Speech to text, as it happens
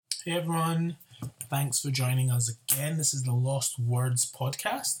Hey everyone, thanks for joining us again. This is the Lost Words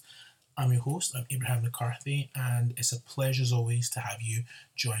podcast. I'm your host, I'm Abraham McCarthy, and it's a pleasure as always to have you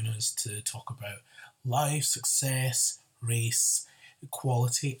join us to talk about life, success, race,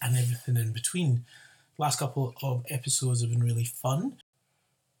 equality, and everything in between. The last couple of episodes have been really fun,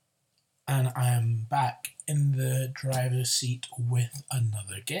 and I am back in the driver's seat with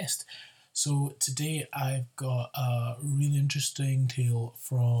another guest. So today I've got a really interesting tale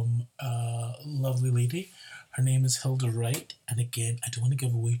from a lovely lady. Her name is Hilda Wright, and again, I don't want to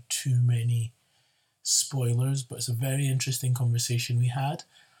give away too many spoilers, but it's a very interesting conversation we had.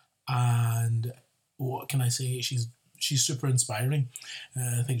 And what can I say? She's super inspiring.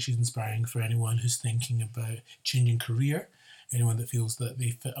 I think she's inspiring for anyone who's thinking about changing career, anyone that feels that they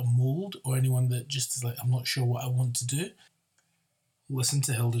fit a mold, or anyone that just is like, I'm not sure what I want to do. Listen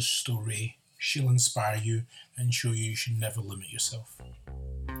to Hilda's story. She'll inspire you and show you should never limit yourself.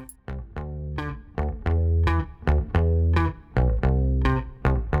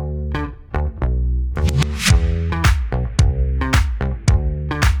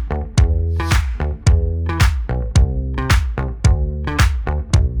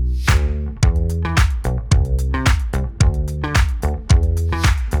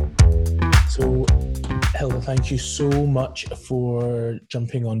 Thank you so much for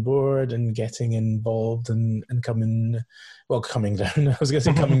jumping on board and getting involved and coming down. I was going to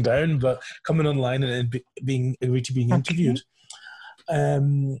say coming down, but coming online and being interviewed. I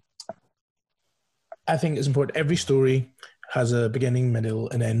think it's important. Every story has a beginning, middle,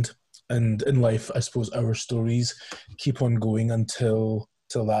 and end. And in life, I suppose our stories keep on going until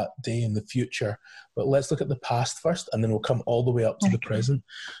that day in the future. But let's look at the past first, and then we'll come all the way up to the present.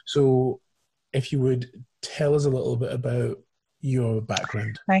 So if you would tell us a little bit about your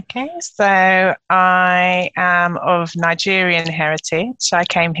background. Okay, so I am of Nigerian heritage. I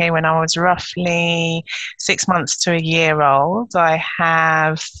came here when I was roughly 6 months to a year old. I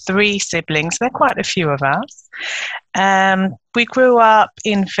have 3 siblings. There are quite a few of us. We grew up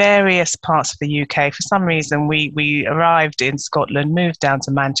in various parts of the UK. For some reason, we arrived in Scotland, moved down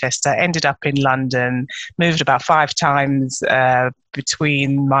to Manchester, ended up in London, moved about 5 times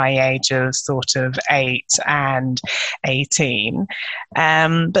between my age of sort of 8 and 18.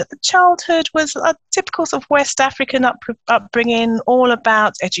 But the childhood was a typical sort of West African upbringing, all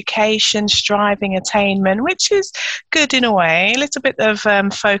about education, striving, attainment, which is good in a way. A little bit of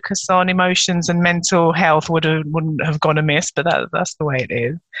focus on emotions and mental health wouldn't have gone amiss, but that's the way it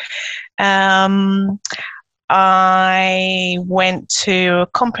is. I went to a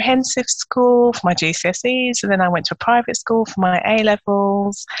comprehensive school for my GCSEs, and then I went to a private school for my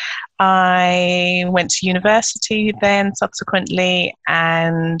A-levels. I went to university then subsequently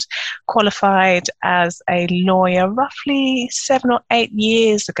and qualified as a lawyer roughly 7 or 8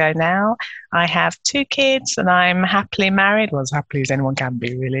 years ago now. I have 2 kids and I'm happily married, well, as happily as anyone can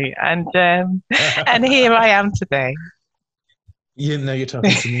be, really. And here I am today. You're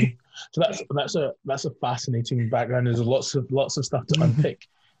talking to me. So that's a fascinating background. There's lots of stuff to unpick.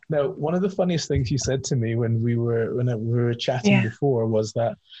 Now, one of the funniest things you said to me when we were chatting before was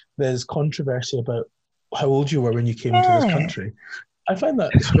that there's controversy about how old you were when you came into this country. I find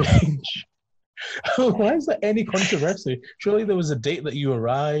that strange. Why is there any controversy? Surely there was a date that you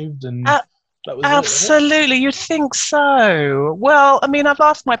arrived and that was absolutely, you'd think so. Well, I mean, I've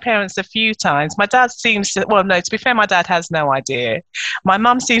asked my parents a few times. My dad seems to, well, no, to be fair, my dad has no idea. My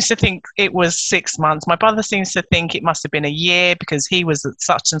mum seems to think it was 6 months. My brother seems to think it must have been a year because he was at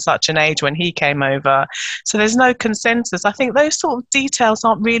such and such an age when he came over. So there's no consensus. I think those sort of details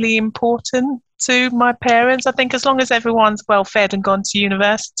aren't really important to my parents. I think as long as everyone's well fed and gone to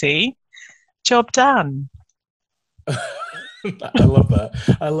university, job done. I love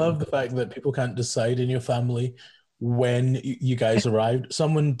that. I love the fact that people can't decide in your family when you guys arrived.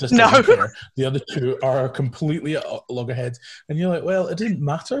 Someone just doesn't care. The other 2 are completely loggerheads. And you're like, well, it didn't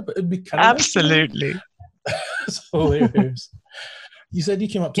matter, but it'd be kind of absolutely. It's hilarious. You said you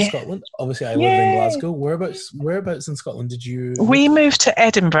came up to Scotland. Obviously, I live in Glasgow. Whereabouts in Scotland did you... We moved to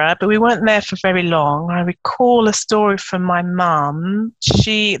Edinburgh, but we weren't there for very long. I recall a story from my mum.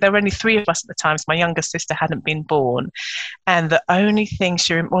 There were only 3 of us at the time, so my younger sister hadn't been born. And the only thing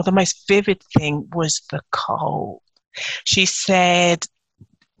the most vivid thing was the cold. She said,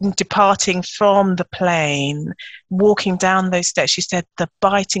 departing from the plane, walking down those steps, she said the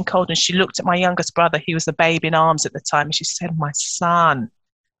biting cold, and she looked at my youngest brother, he was the baby in arms at the time, and she said, my son,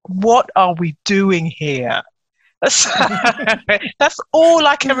 what are we doing here? That's all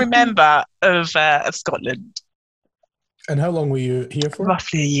I can remember of Scotland. And how long were you here for?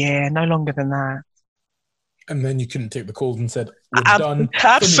 Roughly a year, no longer than that. And then you couldn't take the cold and said, we're done,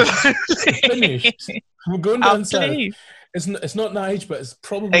 absolutely. finished. We're going down south. Please. It's not Nige, but it's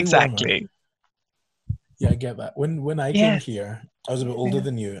probably Exactly. warmer. Yeah, I get that. When I came here, I was a bit older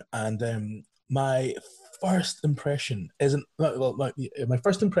than you, and my first impression isn't my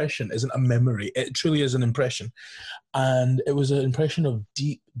first impression isn't a memory. It truly is an impression, and it was an impression of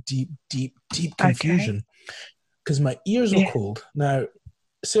deep confusion because my ears were cold. Now,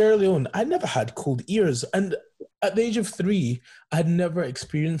 Sierra Leone, I never had cold ears, and at the age of 3, I had never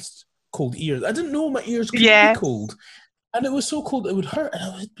experienced cold ears. I didn't know my ears could be cold, and it was so cold it would hurt, and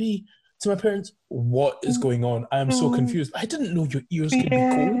I would be to my parents, what is going on? I am so confused. I didn't know your ears could be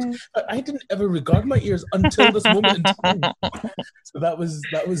cold. I didn't ever regard my ears until this moment in time. So that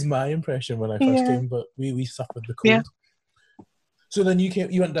was my impression when I first came, but we suffered the cold. So then you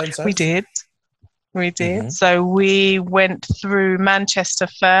went down south? We did. So we went through Manchester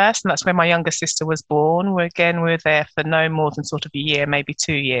first, and that's where my younger sister was born. We were there for no more than sort of a year, maybe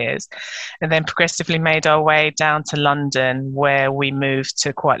 2 years, and then progressively made our way down to London, where we moved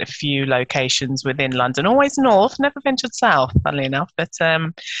to quite a few locations within London, always north, never ventured south, funnily enough. But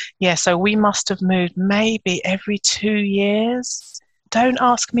so we must have moved maybe every 2 years. Don't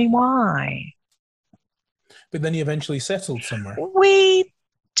ask me why. But then you eventually settled somewhere. We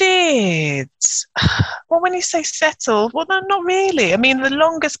did. Well, when you say settled, well, no, not really. I mean, the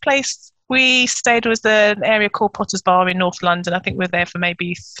longest place we stayed was an area called Potters Bar in North London. I think we were there for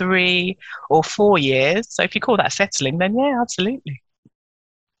maybe 3 or 4 years. So if you call that settling, then yeah, absolutely.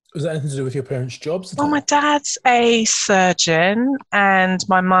 Was that anything to do with your parents' jobs? Well, my dad's a surgeon and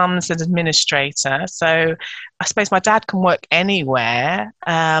my mum's an administrator. So I suppose my dad can work anywhere.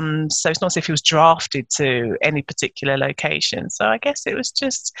 So it's not as if he was drafted to any particular location. So I guess it was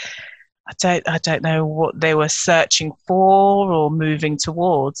just, I don't know what they were searching for or moving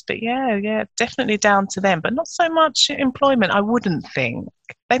towards. But yeah, definitely down to them. But not so much employment, I wouldn't think.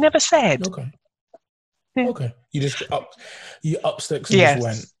 They never said. Okay. Yeah. Okay. You just up sticks and just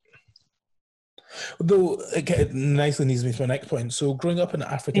went. Though it nicely leads me to my next point. So growing up in an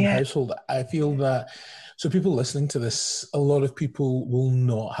African household, I feel that, so people listening to this, a lot of people will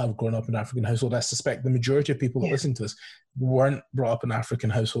not have grown up in an African household. I suspect the majority of people that listen to this weren't brought up in an African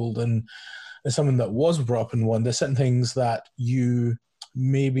household. And as someone that was brought up in one, there's certain things that you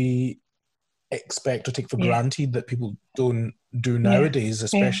maybe expect or take for granted that people don't do nowadays,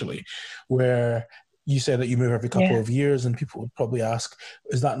 especially where you say that you move every couple of years, and people would probably ask,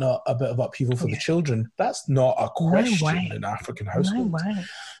 is that not a bit of upheaval for the children? That's not a question in African households.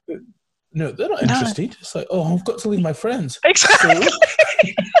 No, they're not interested. It's like, oh, I've got to leave my friends. Exactly. So,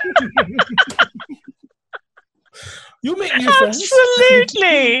 you make new friends.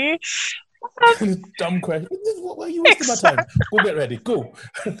 Absolutely. Dumb question. Why are you wasting my time? Go get ready. Go.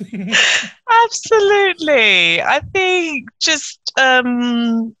 Absolutely. I think just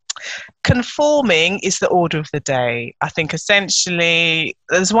conforming is the order of the day. I think essentially,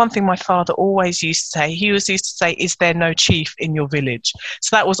 there's one thing my father always used to say. He used to say, is there no chief in your village?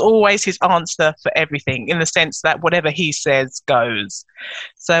 So that was always his answer for everything, in the sense that whatever he says goes.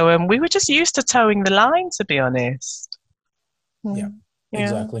 So we were just used to towing the line, to be honest. Yeah.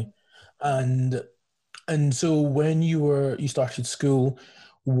 Exactly. And so when you started school,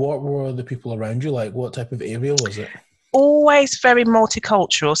 what were the people around you like? What type of area was it? Always very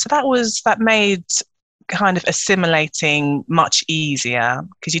multicultural. So that made kind of assimilating much easier,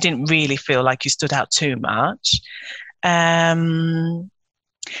 because you didn't really feel like you stood out too much. And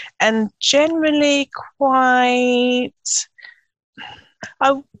generally quite,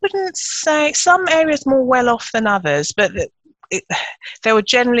 I wouldn't say, some areas more well off than others, but they were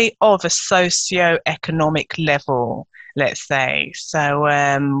generally of a socio-economic level, let's say. So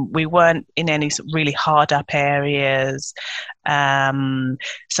we weren't in any really hard up areas. So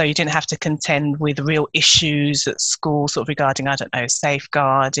you didn't have to contend with real issues at school, sort of regarding, I don't know,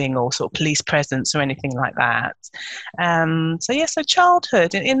 safeguarding or sort of police presence or anything like that. So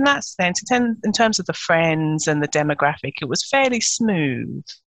childhood, in that sense, in terms of the friends and the demographic, it was fairly smooth.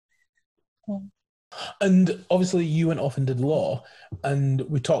 And obviously you went off and did law, and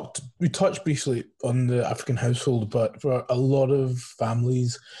we touched briefly on the African household, but for a lot of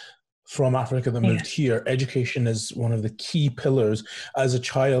families from Africa that moved here, education is one of the key pillars. As a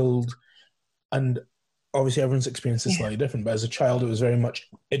child, and obviously everyone's experience is slightly different, but as a child it was very much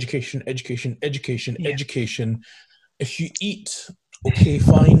education. If you eat, okay,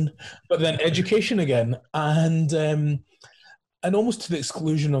 fine, but then education again, and almost to the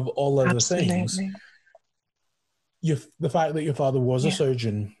exclusion of all other things. The fact that your father was a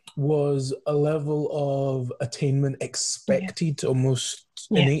surgeon was a level of attainment Yeah. expected, almost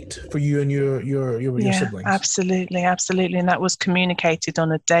Yeah. innate for you and your Yeah, siblings? absolutely, absolutely. And that was communicated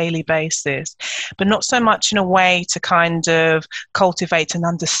on a daily basis, but not so much in a way to kind of cultivate an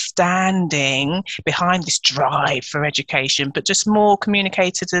understanding behind this drive for education, but just more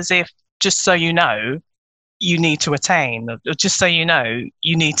communicated as if, just so you know, you need to attain, or just so you know,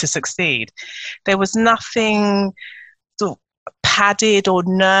 you need to succeed. There was nothing sort of padded or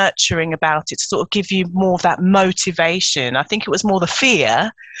nurturing about it to sort of give you more of that motivation. I think it was more the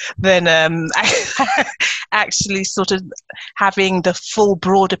fear than actually sort of having the full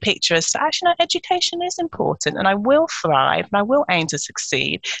broader picture as to actually, no, education is important and I will thrive and I will aim to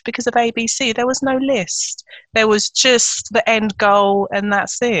succeed because of ABC. There was no list. There was just the end goal and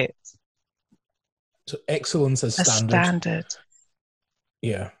that's it. So excellence as A standard. standard.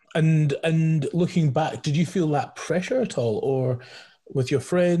 Yeah. And looking back, did you feel that pressure at all, or with your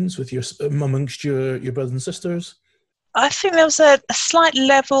friends, with your amongst your brothers and sisters? I think there was a slight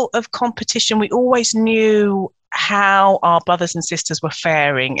level of competition. We always knew how our brothers and sisters were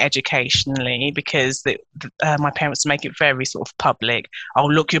faring educationally because my parents make it very sort of public. Oh,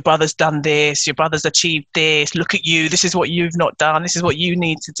 look, your brother's done this, your brother's achieved this, look at you, this is what you've not done, this is what you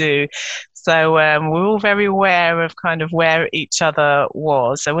need to do. So we're all very aware of kind of where each other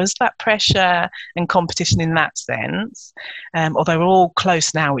was. There was that pressure and competition in that sense. Although we're all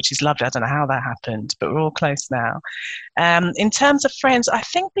close now, which is lovely. I don't know how that happened, but we're all close now. In terms of friends, I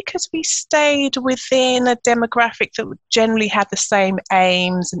think because we stayed within a demographic that generally had the same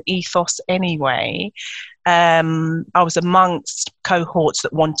aims and ethos anyway, I was amongst cohorts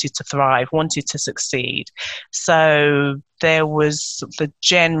that wanted to thrive, wanted to succeed. So there was the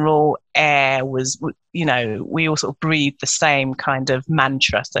general air was, you know, we all sort of breathed the same kind of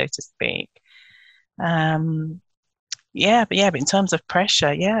mantra, so to speak. But in terms of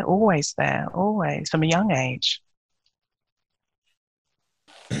pressure, yeah, always there, always from a young age.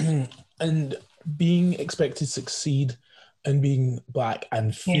 And being expected to succeed and being black and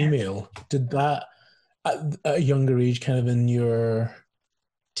Yeah. female, did that at a younger age, kind of in your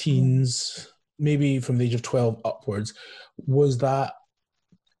teens, maybe from the age of 12 upwards, was that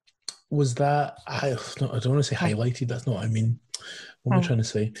I don't want to say highlighted, that's not what I mean. What am I trying to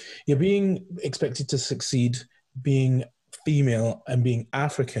say? Yeah, being expected to succeed, being female and being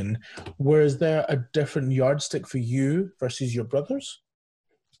African, was there a different yardstick for you versus your brothers?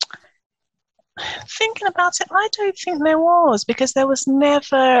 Thinking about it, I don't think there was because there was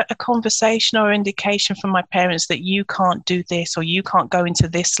never a conversation or indication from my parents that you can't do this or you can't go into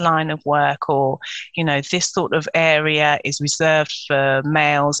this line of work or, you know, this sort of area is reserved for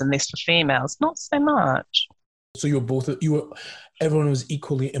males and this for females. Not so much. So everyone was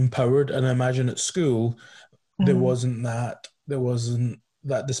equally empowered, and I imagine at school there wasn't that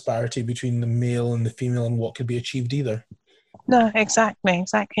disparity between the male and the female and what could be achieved either. No, exactly.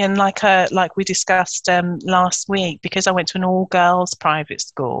 And like we discussed last week, because I went to an all-girls private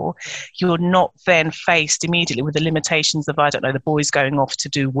school, you're not then faced immediately with the limitations of, I don't know, the boys going off to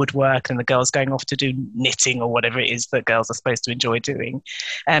do woodwork and the girls going off to do knitting or whatever it is that girls are supposed to enjoy doing.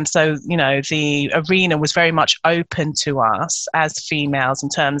 So, you know, the arena was very much open to us as females in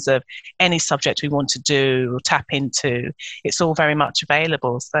terms of any subject we want to do or tap into. It's all very much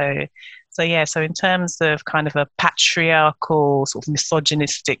available. So in terms of kind of a patriarchal, sort of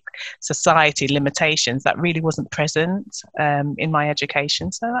misogynistic society limitations, that really wasn't present in my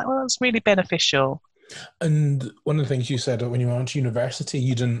education. So that was really beneficial. And one of the things you said when you went to university,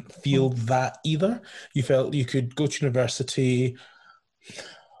 you didn't feel that either. You felt you could go to university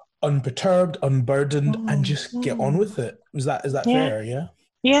unperturbed, unburdened, and just get on with it. Is that fair? Yeah.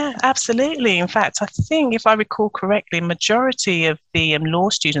 Yeah, absolutely. In fact, I think if I recall correctly, majority of the law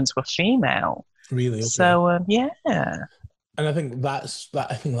students were female. Really? Okay. So yeah. And I think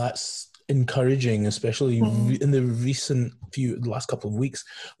that's encouraging, especially in the last couple of weeks.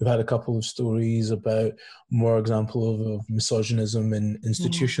 We've had a couple of stories about more example of misogynism in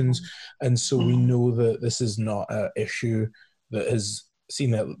institutions, and so we know that this is not an issue that has seen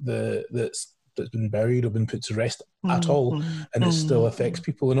that's been buried or been put to rest at all, and it still affects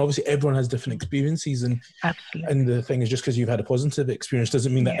people. And obviously everyone has different experiences, and the thing is, just because you've had a positive experience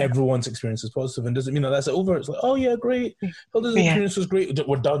doesn't mean that everyone's experience is positive, and doesn't mean that that's over. It's like, oh yeah, great, Hilda's experience was great,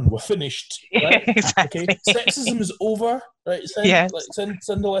 we're done, we're finished, right? Exactly. Okay, sexism is over, right?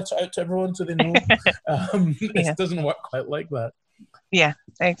 Send a letter out to everyone so they know. It doesn't work quite like that. Yeah,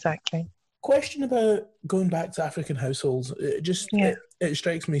 exactly. Question about going back to African households. It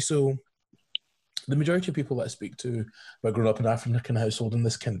strikes me. So the majority of people that I speak to who grown up in an African household in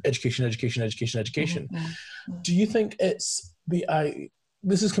this kind of education. Do you think it's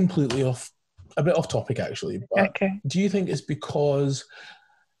this is completely a bit off topic actually, but Okay. do you think it's because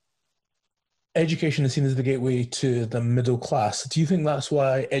education is seen as the gateway to the middle class? Do you think that's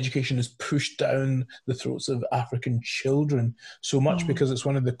why education is pushed down the throats of African children so much? Because it's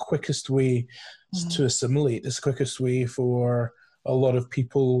one of the quickest way to assimilate. It's the quickest way for a lot of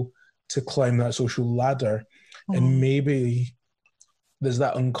people to climb that social ladder. And maybe there's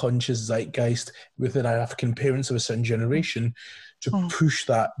that unconscious zeitgeist within African parents of a certain generation to push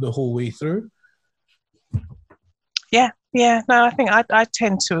that the whole way through. Yeah, no, I think I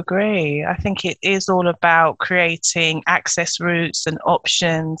tend to agree. I think it is all about creating access routes and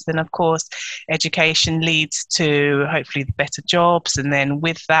options. And of course, education leads to hopefully better jobs. And then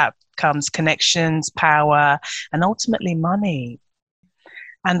with that comes connections, power, and ultimately money.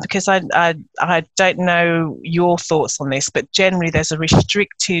 And because I don't know your thoughts on this, but generally there's a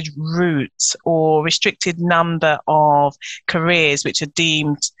restricted route or restricted number of careers which are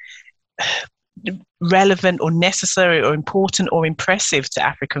deemed relevant or necessary or important or impressive to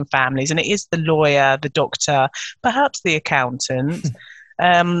African families, and it is the lawyer, the doctor, perhaps the accountant.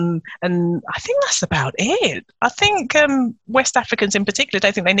 And I think that's about it. I think West Africans in particular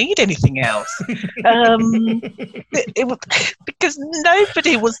don't think they need anything else. Because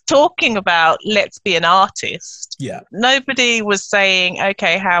nobody was talking about let's be an artist. Yeah. Nobody was saying,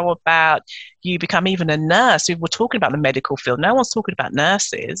 okay, how about you become even a nurse? We were talking about the medical field. No one's talking about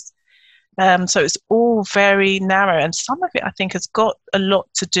nurses. So it's all very narrow, and some of it I think has got a lot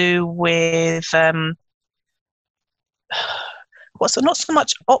to do with not so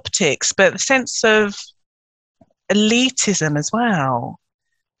much optics, but the sense of elitism as well.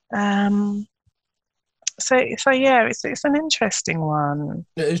 So yeah, it's an interesting one.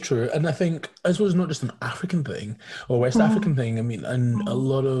 It is true, and I think I suppose not just an African thing or West African thing. I mean, and a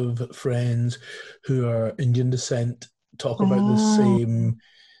lot of friends who are Indian descent talk about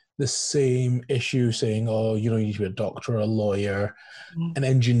the same issue, saying, oh, you need to be a doctor, a lawyer, an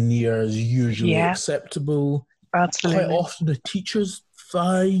engineer is usually acceptable. Absolutely. Quite often a teacher's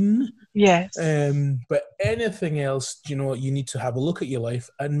fine. Yes. But anything else, you need to have a look at your life,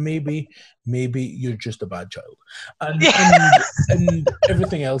 and maybe you're just a bad child. And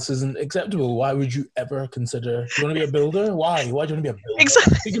everything else isn't acceptable. Why would you ever consider, do you want to be a builder? Why do you want to be a builder?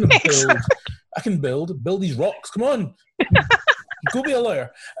 Exactly. You're going to build. I can build these rocks. Come on. Go be a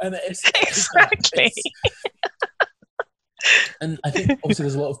lawyer. And it's exactly. And I think obviously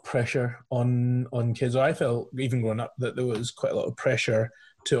there's a lot of pressure on kids. I felt even growing up that there was quite a lot of pressure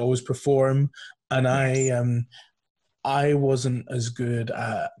to always perform, and I wasn't as good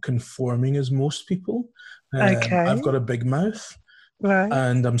at conforming as most people. Okay. I've got a big mouth. Right.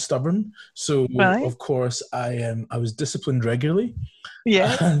 And I'm stubborn, so of course I was disciplined regularly.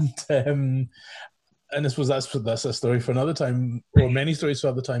 Yeah. And I suppose that's a story for another time, or many stories for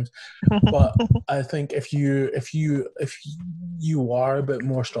other times. But I think if you are a bit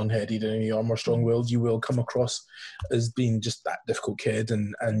more strong-headed and you are more strong-willed, you will come across as being just that difficult kid,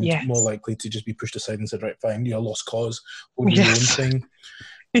 and more likely to just be pushed aside and said, right, fine, you're a lost cause, or do your own thing.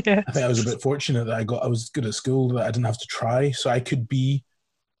 Yes. I think I was a bit fortunate that I was good at school, that I didn't have to try, so I could be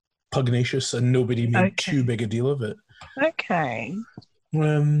pugnacious and nobody made too big a deal of it. Okay.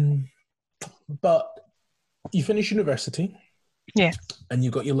 But you finish university, and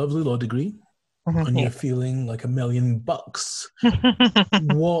you got your lovely law degree, and you're feeling like $1 million.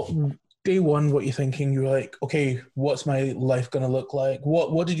 Day one, what you're thinking? You're like, okay, what's my life gonna look like?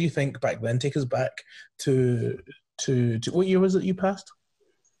 What did you think back then? Take us back to what year was it you passed?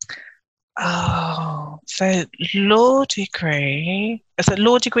 Oh, so law degree. Is it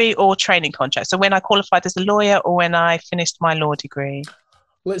law degree or training contract? So when I qualified as a lawyer, or when I finished my law degree?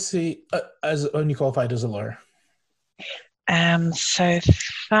 Let's see, as when you qualified as a lawyer. So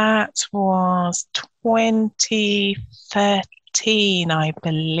that was 2013, I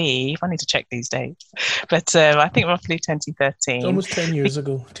believe. I need to check these dates, but I think roughly 2013. It's almost 10 years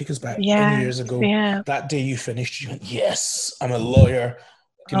ago. Take us back 10 years ago. Yeah. That day you finished, you went, yes, I'm a lawyer.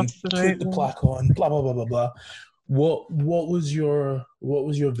 I can put the plaque on. Blah blah blah blah blah. What was your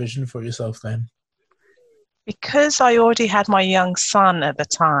vision for yourself then? Because I already had my young son at the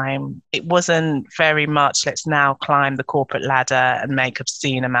time, it wasn't very much, let's now climb the corporate ladder and make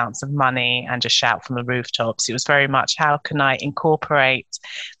obscene amounts of money and just shout from the rooftops. It was very much, how can I incorporate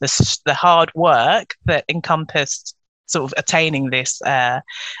the hard work that encompassed sort of attaining this, sort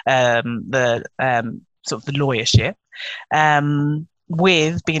of the lawyership,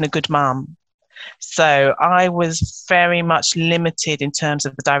 with being a good mum. So I was very much limited in terms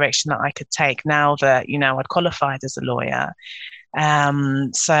of the direction that I could take now that, I'd qualified as a lawyer.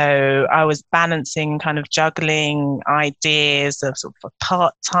 So I was balancing, kind of juggling ideas of sort of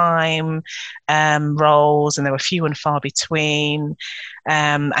part-time roles, and there were few and far between.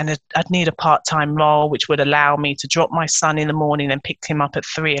 And I'd need a part-time role which would allow me to drop my son in the morning and pick him up at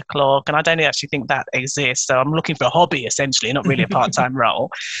 3 o'clock. And I don't actually think that exists. So I'm looking for a hobby, essentially, not really a part-time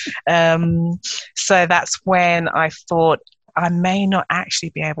role. So that's when I thought, I may not actually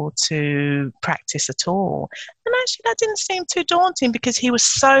be able to practice at all. And actually, that didn't seem too daunting because he was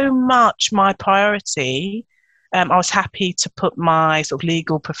so much my priority. I was happy to put my sort of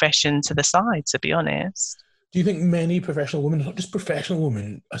legal profession to the side, to be honest. Do you think many professional women, not just professional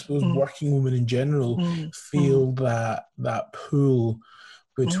women, I suppose working women in general, feel that pull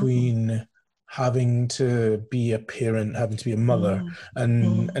between having to be a parent, having to be a mother,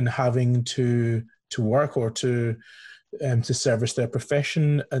 and having to work or to service their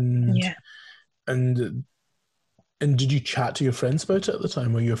profession, and did you chat to your friends about it at the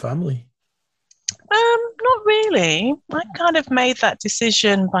time, or your family? Not really. I kind of made that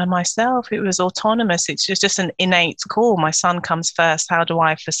decision by myself. It was autonomous. It's just an innate call. My son comes first. How do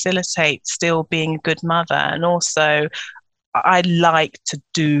I facilitate still being a good mother? And also, I like to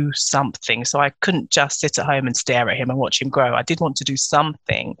do something. So I couldn't just sit at home and stare at him and watch him grow. I did want to do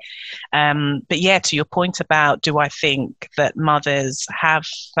something. But yeah, to your point about, do I think that mothers have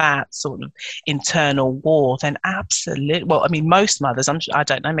that sort of internal war? Then absolutely. Well, I mean, most mothers, I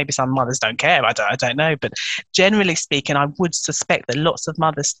don't know, maybe some mothers don't care. I don't know. But generally speaking, I would suspect that lots of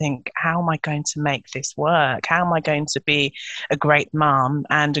mothers think, how am I going to make this work? How am I going to be a great mum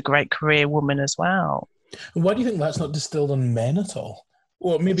and a great career woman as well? And why do you think that's not distilled on men at all?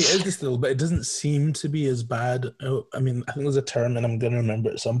 Well, maybe it is distilled, but it doesn't seem to be as bad. I mean, I think there's a term, and I'm going to remember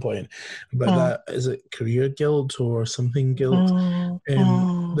at some point, but that, is it career guilt or something guilt,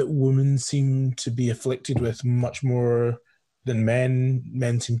 that women seem to be afflicted with much more than men.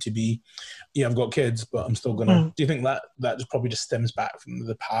 Men seem to be, yeah, I've got kids, but I'm still going to... Do you think that just probably just stems back from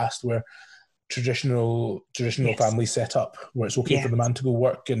the past, where traditional family setup, where it's okay for the man to go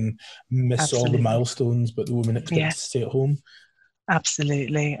work and miss all the milestones, but the woman expected to stay at home?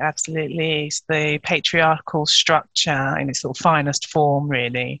 Absolutely. It's the patriarchal structure in its sort of finest form,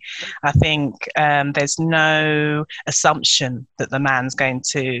 really. I think there's no assumption that the man's going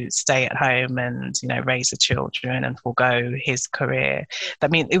to stay at home and, raise the children and forego his career. I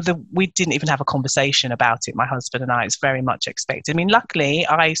mean, we didn't even have a conversation about it, my husband and I. It's very much expected. I mean, luckily,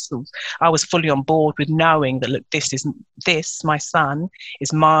 I was fully on board with knowing that, look, my son,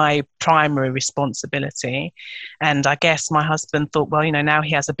 is my primary responsibility. And I guess my husband thought, well, now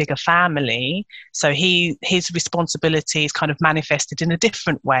he has a bigger family, so his responsibility is kind of manifested in a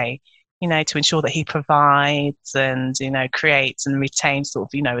different way, to ensure that he provides and, creates and retains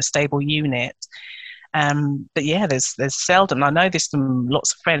sort of, a stable unit. But yeah, there's seldom, I know this from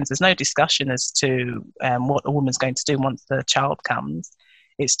lots of friends, there's no discussion as to what a woman's going to do once the child comes.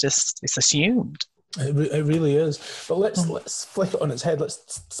 It's assumed. It really is. But let's flick it on its head.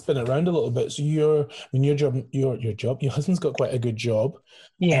 Let's spin it around a little bit. So your husband's got quite a good job.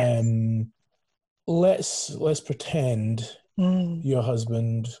 Yeah. Let's pretend your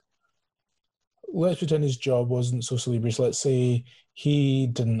husband. Let's pretend his job wasn't so salubrious. Let's say he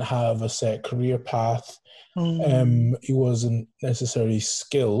didn't have a set career path. He wasn't necessarily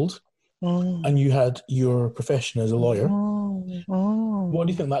skilled, and you had your profession as a lawyer. What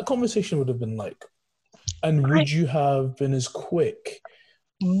do you think that conversation would have been like? And would you have been as quick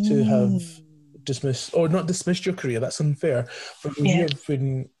to have dismissed, or not dismissed your career? That's unfair. But would you have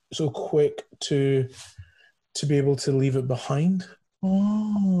been so quick to be able to leave it behind? I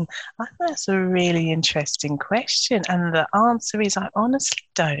think that's a really interesting question. And the answer is, I honestly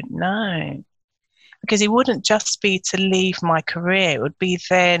don't know. Because it wouldn't just be to leave my career. It would be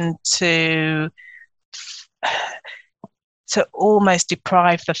then to almost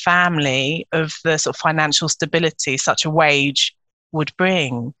deprive the family of the sort of financial stability such a wage would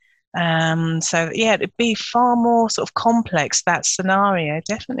bring. So yeah, it'd be far more sort of complex, that scenario.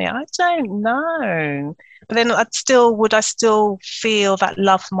 Definitely. I don't know. But then would I still feel that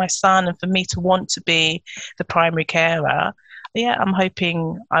love for my son and for me to want to be the primary carer? Yeah, I'm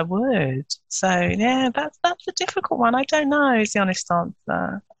hoping I would. So yeah, that's a difficult one. I don't know is the honest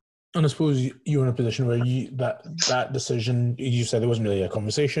answer. And I suppose you're in a position where that decision, you said there wasn't really a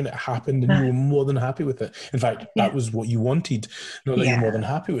conversation, it happened and you were more than happy with it. In fact, that was what you wanted, not that you're more than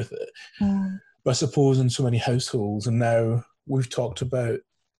happy with it. But I suppose in so many households, and now we've talked about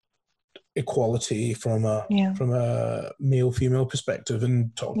equality from a male-female perspective,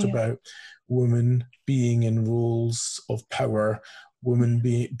 and talked about women being in roles of power, women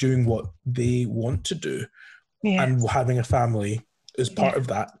doing what they want to do. and having a family is part of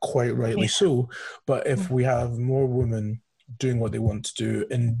that, quite rightly so. But if we have more women doing what they want to do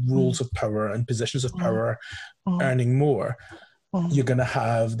in roles of power and positions of power, earning more, you're going to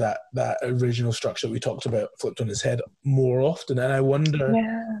have that original structure that we talked about flipped on its head more often. And I wonder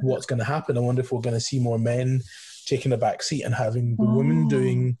what's going to happen. I wonder if we're going to see more men taking a back seat and having the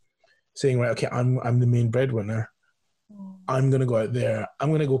women saying, right, okay, I'm the main breadwinner. I'm going to go out there. I'm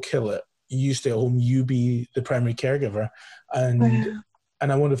going to go kill it. You stay at home. You be the primary caregiver. And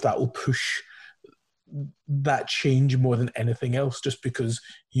I wonder if that will push that change more than anything else, just because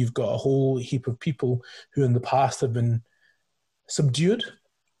you've got a whole heap of people who in the past have been subdued.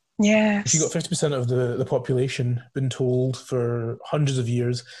 Yes. If you've got 50% of the population been told for hundreds of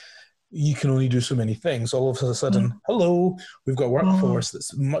years, you can only do so many things. All of a sudden, hello, we've got a workforce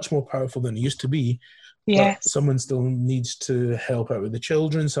that's much more powerful than it used to be. Yes. But someone still needs to help out with the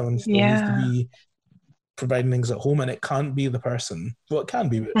children. Someone still needs to be providing things at home, and it can't be the person. Well, it can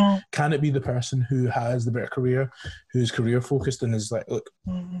be, but can it be the person who has the better career, who's career focused and is like, look,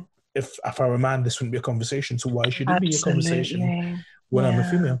 if I were a man, this wouldn't be a conversation. So why should it be a conversation when I'm a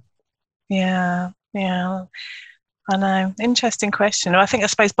female? Yeah. I know. Interesting question. I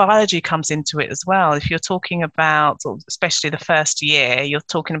suppose biology comes into it as well. If you're talking about, especially the first year, you're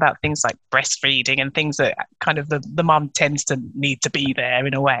talking about things like breastfeeding and things that kind of the mum tends to need to be there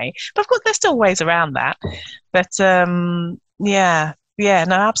in a way. But of course, there's still ways around that. But no,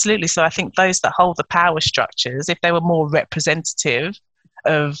 absolutely. So I think those that hold the power structures, if they were more representative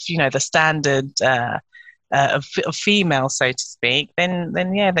of, the standard of female, so to speak, then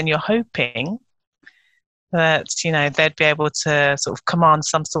you're hoping that they'd be able to sort of command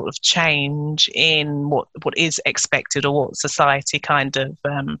some sort of change in what is expected or what society kind of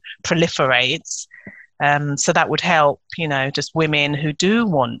proliferates. So that would help, just women who do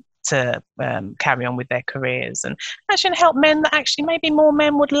want to carry on with their careers, and actually help men that actually maybe more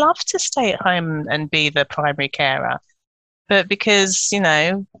men would love to stay at home and be the primary carer. But because,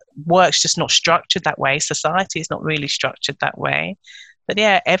 work's just not structured that way, society is not really structured that way. But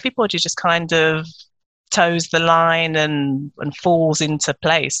everybody just kind of toes the line and falls into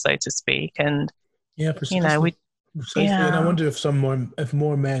place, so to speak. And precisely. And I wonder if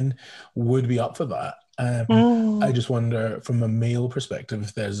more men would be up for that. I just wonder from a male perspective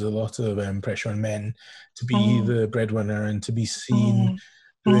if there's a lot of pressure on men to be the breadwinner and to be seen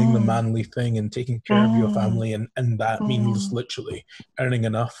doing the manly thing and taking care of your family, and that means literally earning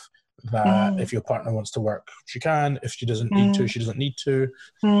enough that if your partner wants to work, she can. If she doesn't need to, she doesn't need to.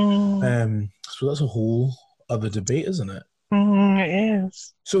 So that's a whole other debate, isn't it? It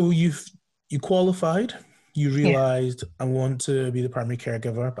is. So you qualified. You realised I want to be the primary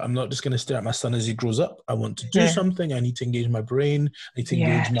caregiver, but I'm not just going to stare at my son as he grows up. I want to do something. I need to engage my brain. I need to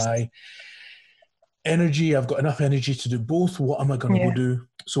engage my energy. I've got enough energy to do both. What am I going to go do?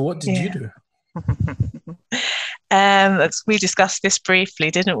 So what did you do? We discussed this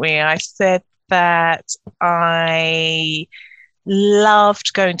briefly, didn't we? I said that I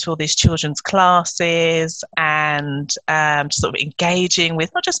loved going to all these children's classes and sort of engaging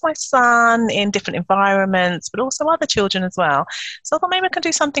with not just my son in different environments, but also other children as well. So I thought maybe I could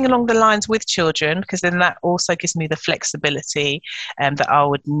do something along the lines with children, because then that also gives me the flexibility that I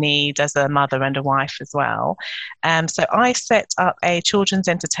would need as a mother and a wife as well. So I set up a children's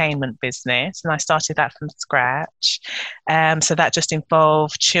entertainment business, and I started that from scratch. So that just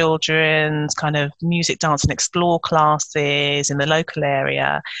involved children's kind of music, dance and explore classes in the local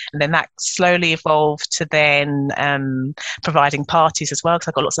area, and then that slowly evolved to then providing parties as well, because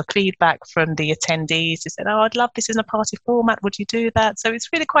I got lots of feedback from the attendees who said, I'd love this in a party format, would you do that? So it's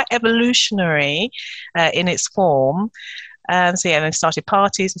really quite evolutionary in its form. And then started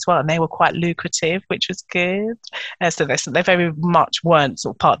parties as well, and they were quite lucrative, which was good. So they very much weren't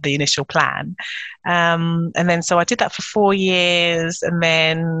sort of part of the initial plan. And then so I did that for 4 years, and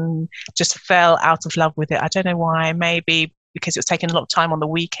then just fell out of love with it. I don't know why, maybe because it was taking a lot of time on the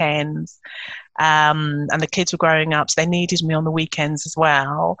weekends, and the kids were growing up, so they needed me on the weekends as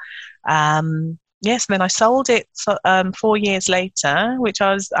well. Yes, and then I sold it 4 years later, which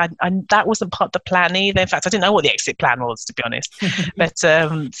I that wasn't part of the plan either. In fact, I didn't know what the exit plan was, to be honest. But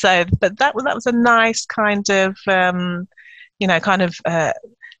that was a nice kind of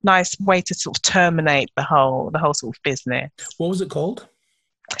nice way to sort of terminate the whole sort of business. What was it called?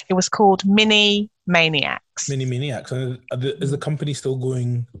 It was called Mini Maniacs. Mini Maniacs. Is the company still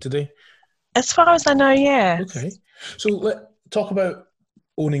going today? As far as I know, yes. Okay. So let's talk about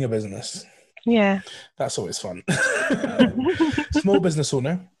owning a business. Yeah. That's always fun. Small business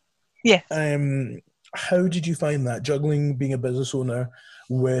owner. Yeah. How did you find that, juggling being a business owner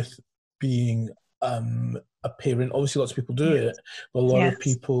with being a parent. Obviously, lots of people do it, but a lot of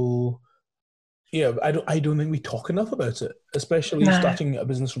people, I don't think we talk enough about it, especially starting a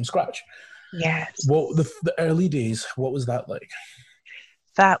business from scratch. Yes. What the early days? What was that like?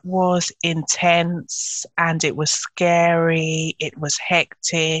 That was intense, and it was scary. It was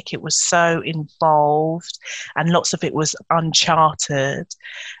hectic. It was so involved, and lots of it was uncharted.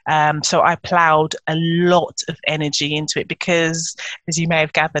 So I plowed a lot of energy into it because, as you may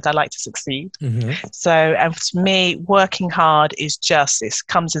have gathered, I like to succeed. Mm-hmm. So, and for me, working hard is just, this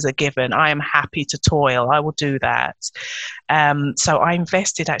comes as a given. I am happy to toil. I will do that. So I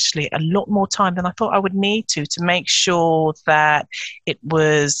invested actually a lot more time than I thought I would need to make sure that it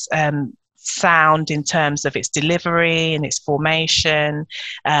was sound in terms of its delivery and its formation,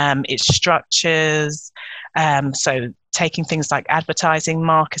 its structures. So taking things like advertising,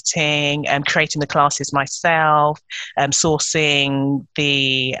 marketing, and creating the classes myself, sourcing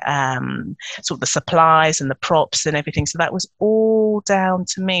the sort of the supplies and the props and everything. So that was all down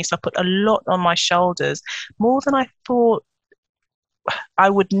to me. So I put a lot on my shoulders, more than I thought I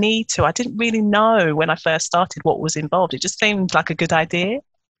would need to. I didn't really know when I first started what was involved. It just seemed like a good idea.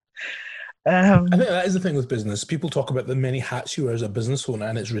 I think that is the thing with business. People talk about the many hats you wear as a business owner,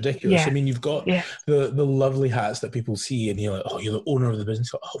 and it's ridiculous. I mean, you've got the lovely hats that people see, and you're like, oh, you're the owner of the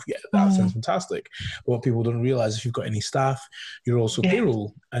business. Oh, yeah, that sounds fantastic. But what people don't realize, if you've got any staff, you're also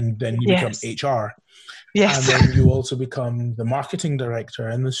payroll, and then you become HR. Yes. And then you also become the marketing director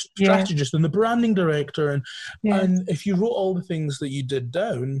and the strategist and the branding director. And if you wrote all the things that you did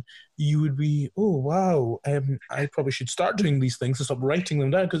down, you would be, oh, wow, I probably should start doing these things and stop writing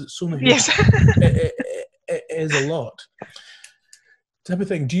them down because it's so much. Yes. It is a lot. Type of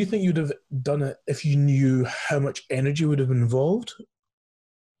thing. Do you think you'd have done it if you knew how much energy would have been involved?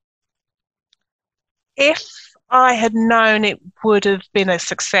 If I had known it would have been a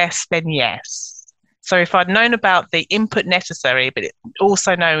success, then yes. So if I'd known about the input necessary, but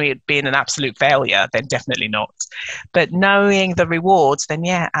also knowing it'd been an absolute failure, then definitely not. But knowing the rewards, then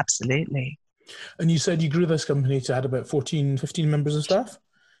yeah, absolutely. And you said you grew this company to add about 14, 15 members of staff?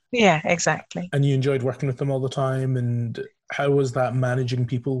 Yeah, exactly. And you enjoyed working with them all the time. And how was that managing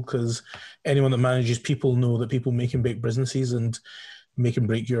people? Because anyone that manages people know that people make and break businesses and make and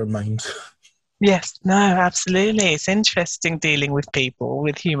break your mind. Yes, no, absolutely. It's interesting dealing with people,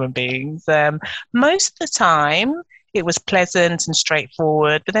 with human beings. Most of the time, it was pleasant and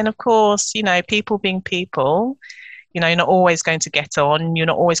straightforward. But then, of course, people being people, you're not always going to get on. You're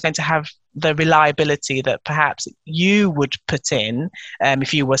not always going to have the reliability that perhaps you would put in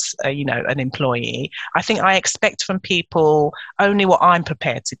if you was, an employee. I think I expect from people only what I'm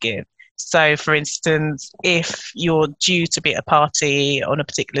prepared to give. So, for instance, if you're due to be at a party on a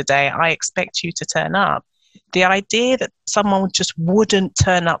particular day, I expect you to turn up. The idea that someone just wouldn't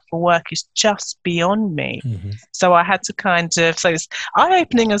turn up for work is just beyond me. Mm-hmm. So I had to so it's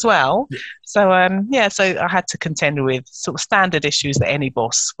eye-opening as well. Yeah. So I had to contend with sort of standard issues that any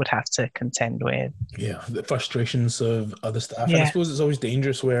boss would have to contend with. Yeah, the frustrations of other staff. Yeah. And I suppose it's always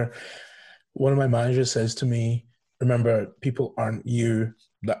dangerous where one of my managers says to me, remember, people aren't you.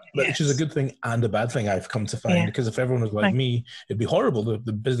 Which is a good thing and a bad thing, I've come to find, because if everyone was like me, it'd be horrible.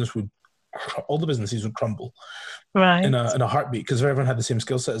 The business all the businesses would crumble in a heartbeat, because if everyone had the same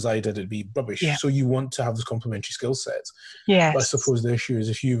skill set as I did, it'd be rubbish. So you want to have those complementary skill sets. But I suppose the issue is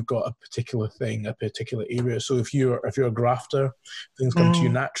if you've got a particular thing, a particular area. So if you're a grafter, things come to you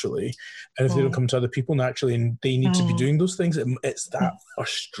naturally, and if they don't come to other people naturally, and they need to be doing those things, it's that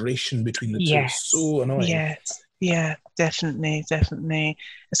frustration between the two. It's so annoying. Yeah, definitely.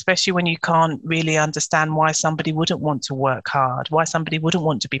 Especially when you can't really understand why somebody wouldn't want to work hard, why somebody wouldn't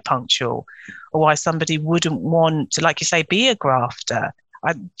want to be punctual, or why somebody wouldn't want to, like you say, be a grafter.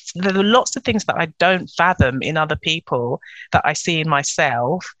 There are lots of things that I don't fathom in other people that I see in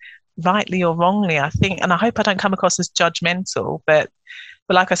myself, rightly or wrongly, I think. And I hope I don't come across as judgmental, but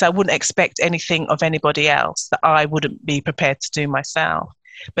like I said, I wouldn't expect anything of anybody else that I wouldn't be prepared to do myself.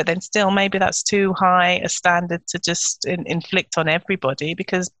 But then still, maybe that's too high a standard to just inflict on everybody,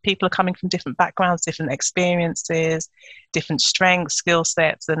 because people are coming from different backgrounds, different experiences, different strengths, skill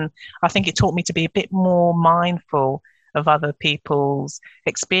sets. And I think it taught me to be a bit more mindful of other people's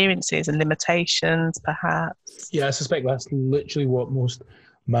experiences and limitations, perhaps. Yeah, I suspect that's literally what most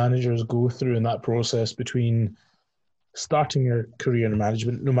managers go through in that process between starting your career in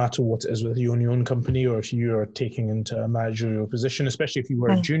management, no matter what it is, whether you own your own company or if you are taking into a managerial position, especially if you were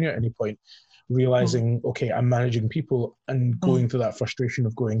a junior at any point, realizing, okay, I'm managing people, and going through that frustration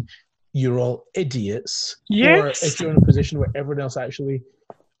of going, you're all idiots. Or if you're in a position where everyone else actually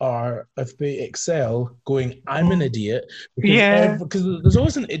are, if they excel, going, I'm an idiot, Yeah. because there's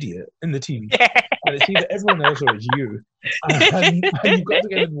always an idiot in the team. Yeah. And it's either everyone else or it's you. And you've got to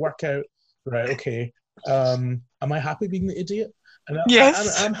kind of work out, right, okay, am I happy being the idiot? And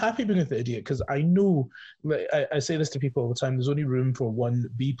Yes. I'm happy being the idiot because I know, like, I say this to people all the time, there's only room for one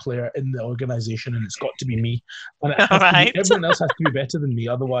B player in the organization and it's got to be me. And it All has to be, right. everyone else has to be better than me,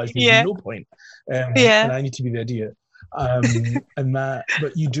 otherwise there's Yeah. no point. Yeah. And I need to be the idiot.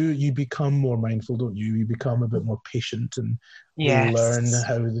 But you become more mindful, don't you? You become a bit more patient and learn Yes.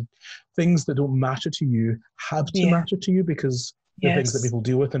 how the things that don't matter to you have to matter to you because the things that Yes. people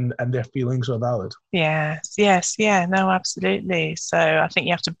deal with and their feelings are valid. Yes. Yes. Yeah. No, absolutely. So I think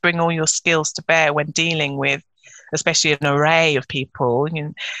you have to bring all your skills to bear when dealing with, especially an array of people.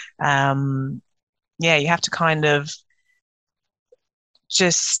 Yeah, you have to kind of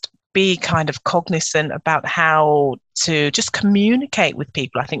just be kind of cognizant about how to just communicate with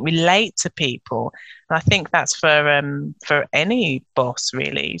people. I think relate to people. And I think that's for any boss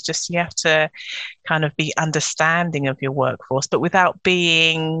really. Just you have to kind of be understanding of your workforce, but without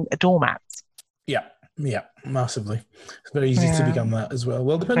being a doormat. Yeah, massively. It's very easy to become that as well.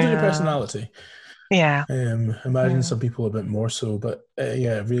 Well, it depends on your personality. Yeah. Imagine some people a bit more so, but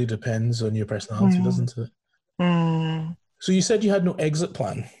it really depends on your personality, doesn't it? So you said you had no exit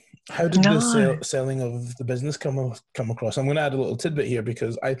plan. How did the selling of the business come across? I'm going to add a little tidbit here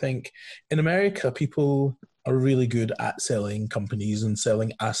because I think in America, people are really good at selling companies and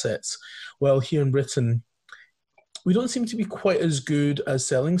selling assets. Well, here in Britain, we don't seem to be quite as good as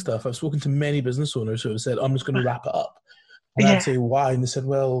selling stuff. I've spoken to many business owners who have said, I'm just going to wrap it up. And I'd say, why? And they said,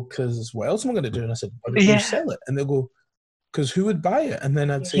 well, because what else am I going to do? And I said, why don't you sell it? And they'll go, because who would buy it? And then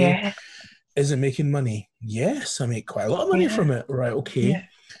I'd say, is it making money? Yes, I make quite a lot of money from it. Right, okay. Yeah.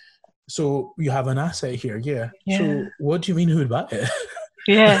 So you have an asset here, yeah. So what do you mean who would buy it?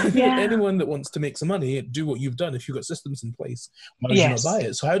 Yeah. Anyone that wants to make some money, do what you've done. If you've got systems in place, why would you not buy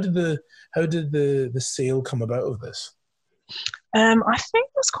it? So how did the sale come about of this? I think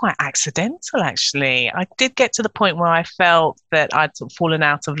it was quite accidental, actually. I did get to the point where I felt that I'd sort of fallen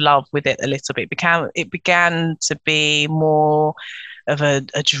out of love with it a little bit. It began to be more of a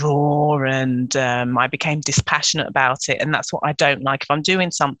draw, and I became dispassionate about it, and that's what I don't like. If I'm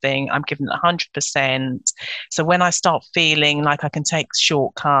doing something, I'm giving it 100%. So when I start feeling like I can take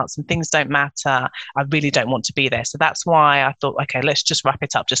shortcuts and things don't matter, I really don't want to be there. So that's why I thought, okay, let's just wrap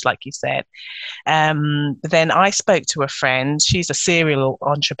it up, just like you said. Then I spoke to a friend. She's a serial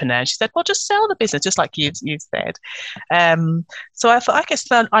entrepreneur. She said, well, just sell the business, just like you said. So I thought, I guess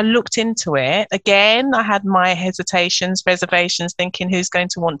I looked into it. Again, I had my hesitations, reservations, thinking who's going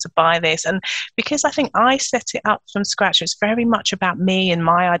to want to buy this. And because I think I set it up from scratch, it's very much about me and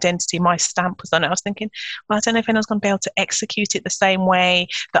my identity, my stamp was on it. I was thinking, well, I don't know if anyone's going to be able to execute it the same way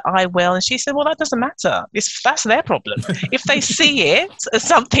that I will. And she said, well, that doesn't matter. That's their problem. If they see it as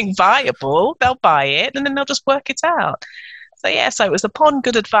something viable, they'll buy it and then they'll just work it out. So it was upon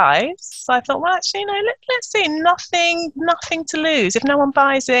good advice. So I thought, well, actually, let's see, nothing to lose. If no one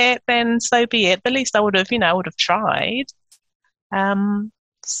buys it, then so be it. But at least I would have tried. And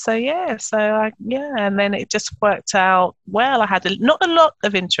then it just worked out well. I had not a lot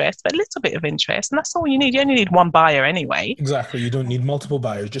of interest, but a little bit of interest, and that's all you need. You only need one buyer anyway. Exactly. You don't need multiple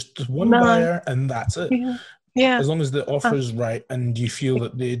buyers, just one buyer, and that's it. Yeah. As long as the offer's right and you feel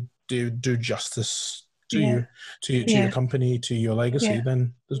that they do justice to you, to your company, to your legacy,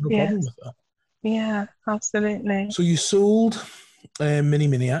 then there's no problem with that. Yeah, absolutely. So you sold Mini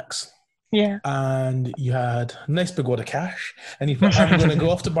Maniacs. Yeah. And you had a nice big wad of cash, and you thought, I'm going to go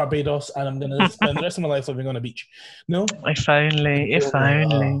off to Barbados and I'm going to spend the rest of my life living on a beach. No? If only.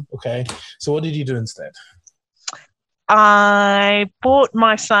 Okay. So what did you do instead? I bought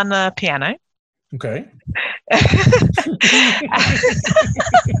my son a piano. Okay.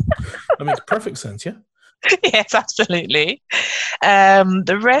 That makes perfect sense, yeah? Yes, absolutely.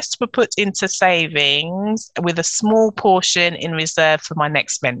 The rest were put into savings with a small portion in reserve for my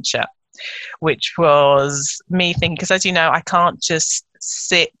next venture, which was me thinking, because as you know, I can't just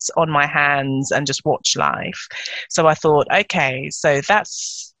sit on my hands and just watch life. So I thought, okay, so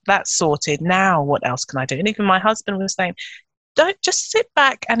that's sorted. Now what else can I do? And even my husband was saying, don't just sit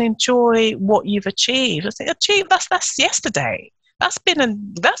back and enjoy what you've achieved. I said, that's yesterday. That's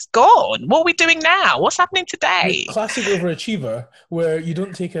gone. What are we doing now? What's happening today? Classic overachiever, where you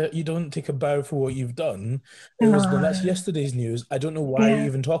don't take a bow for what you've done. That's yesterday's news. I don't know why you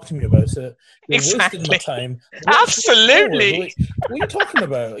even talk to me about it. You're wasting my time. Absolutely. What are you talking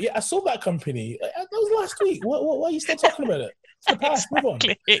about? Yeah, I sold that company. That was last week. Why are you still talking about it? It's the past. Move on.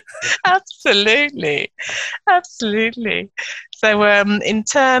 Absolutely. So in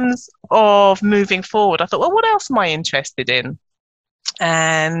terms of moving forward, I thought, well, what else am I interested in?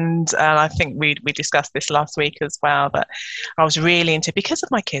 And I think we discussed this last week as well, that I was really into, because of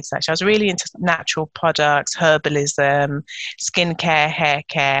my kids actually, I was really into natural products, herbalism, skincare, hair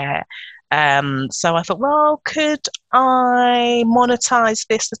care. So I thought, well, could I monetize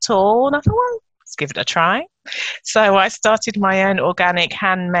this at all? And I thought, well, let's give it a try. So I started my own organic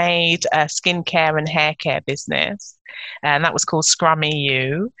handmade skincare and hair care business, and that was called Scrummy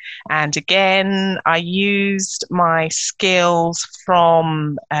You. And again, I used my skills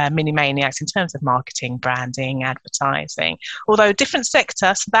from Mini Maniacs in terms of marketing, branding, advertising. Although different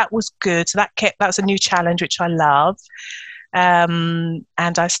sector, so that was good. So that was a new challenge, which I love. And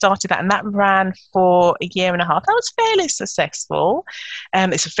I started that, and that ran for a year and a half. That was fairly successful.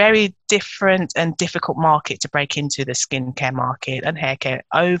 It's a very different and difficult market to break into, the skincare market and hair care,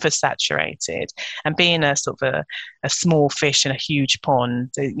 oversaturated. And being a sort of a small fish in a huge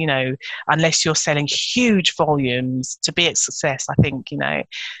pond, you know, unless you're selling huge volumes to be a success, I think, you know,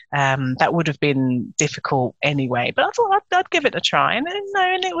 that would have been difficult anyway. But I thought I'd give it a try, and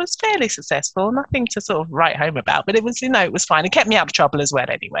it was fairly successful. Nothing to sort of write home about, but it was, it was fine. It kept me out of trouble as well,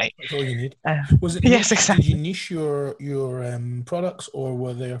 anyway. That's all you need. Was it? Yes, exactly. Did you niche your products, or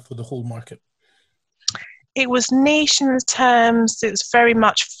were they for the whole market? It was niche in the terms, it was very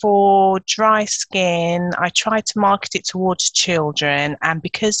much for dry skin. I tried to market it towards children, and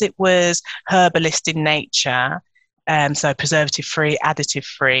because it was herbalist in nature, so preservative free, additive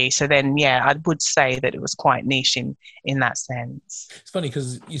free. So then, yeah, I would say that it was quite niche in that sense. It's funny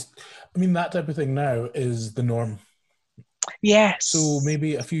because that type of thing now is the norm. Yes. So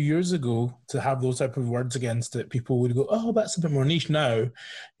maybe a few years ago, to have those type of words against it, people would go, "Oh, that's a bit more niche." Now,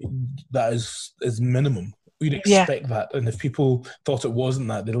 that is minimum. We'd expect that, and if people thought it wasn't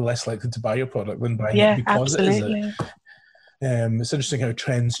that, they're less likely to buy your product than buying it because absolutely. it is it. It's interesting how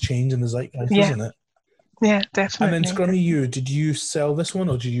trends change in the zeitgeist, isn't it? Yeah, definitely. And then Scrummy You, did you sell this one,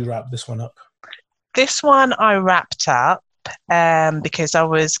 or did you wrap this one up? This one I wrapped up. Because I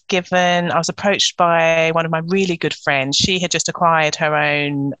was approached by one of my really good friends. She had just acquired her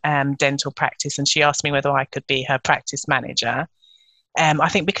own dental practice, and she asked me whether I could be her practice manager. I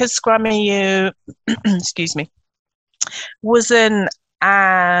think because Scrummy You, excuse me, wasn't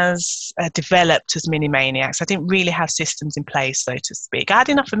as developed as Mini Maniacs. I didn't really have systems in place, so to speak. I had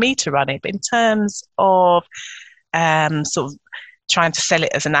enough for me to run it, but in terms of sort of trying to sell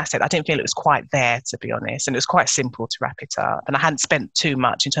it as an asset, I didn't feel it was quite there, to be honest, and it was quite simple to wrap it up, and I hadn't spent too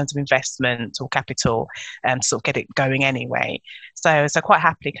much in terms of investment or capital to sort of get it going anyway. So quite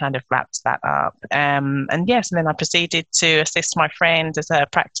happily kind of wrapped that up, and then I proceeded to assist my friend as a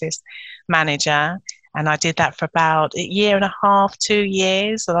practice manager, and I did that for about a year and a half, 2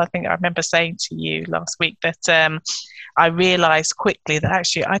 years. And I think I remember saying to you last week that I realised quickly that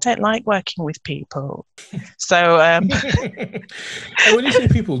actually I don't like working with people. So, and when you say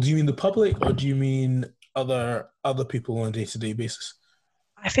people, do you mean the public, or do you mean other people on a day-to-day basis?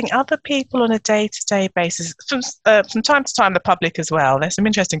 I think other people on a day-to-day basis, from time to time, the public as well. There's some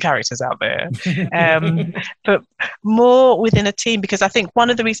interesting characters out there, but more within a team, because I think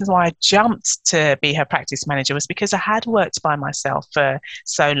one of the reasons why I jumped to be her practice manager was because I had worked by myself for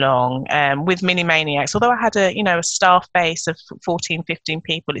so long with Mini Maniacs. Although I had a staff base of 14, 15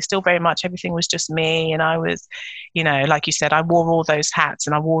 people, it's still very much everything was just me, and I was, like you said, I wore all those hats,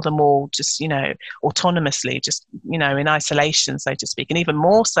 and I wore them all just, autonomously, just, in isolation, so to speak, and even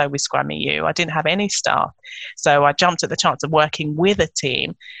more so with Scrummy You, I didn't have any staff, so I jumped at the chance of working with a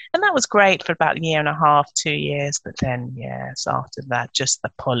team, and that was great for about a year and a half, 2 years. But then, yes, after that, just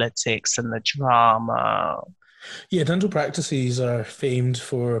the politics and the drama. Yeah, dental practices are famed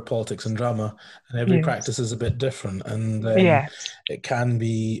for politics and drama, and every practice is a bit different, and it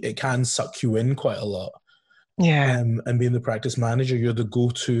can suck you in quite a lot. Yeah, and being the practice manager, you're the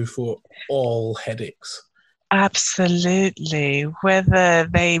go-to for all headaches. Absolutely. Whether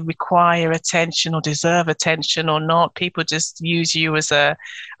they require attention or deserve attention or not, people just use you as a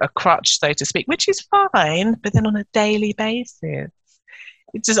crutch, so to speak, which is fine, but then on a daily basis.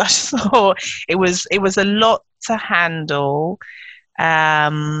 I just thought it was a lot to handle.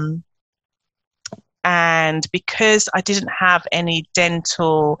 And because I didn't have any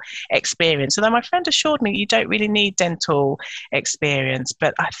dental experience, although my friend assured me you don't really need dental experience,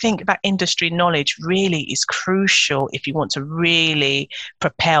 but I think that industry knowledge really is crucial if you want to really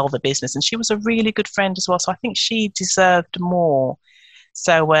propel the business. And she was a really good friend as well, so I think she deserved more.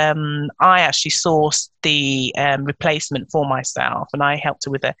 So I actually sourced the replacement for myself, and I helped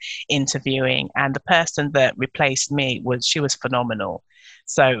her with the interviewing. And the person that replaced me she was phenomenal.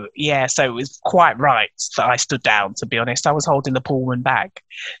 So yeah, so it was quite right that I stood down. To be honest, I was holding the Pullman back.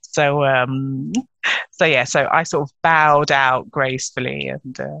 So so I sort of bowed out gracefully,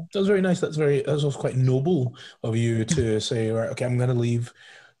 and that was very nice. That's also quite noble of you to say, right, okay, I'm going to leave,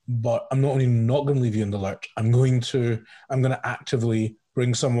 but I'm not only not going to leave you in the lurch. I'm going to actively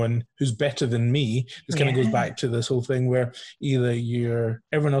bring someone who's better than me. This kind of goes back to this whole thing where either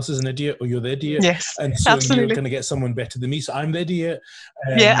everyone else is an idiot or you're the idiot. Yes, and so absolutely. you're going to get someone better than me. So I'm the idiot.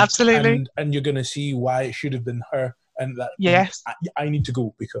 Yeah, absolutely. And you're going to see why it should have been her. And that yes, I need to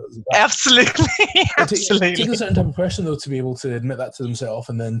go because of that. Absolutely. Absolutely. It takes a certain type of person though to be able to admit that to themselves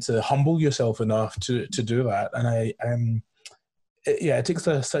and then to humble yourself enough to do that. And it takes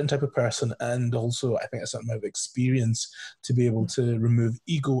a certain type of person and also I think a certain amount of experience to be able to remove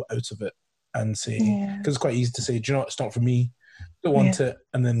ego out of it and say, because it's quite easy to say, do you know what, it's not for me, don't want it,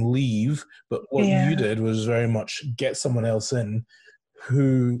 and then leave. But what you did was very much get someone else in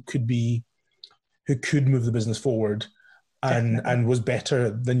who could move the business forward and was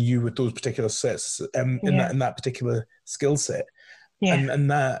better than you with those particular sets in that particular skill set. And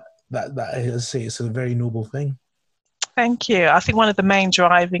that as I say, it's a very noble thing. Thank you. I think one of the main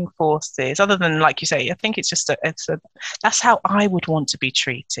driving forces, other than, like you say, I think it's just that's how I would want to be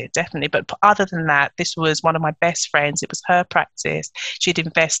treated, definitely. But other than that, this was one of my best friends. It was her practice. She'd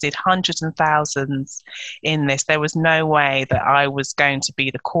invested hundreds and thousands in this. There was no way that I was going to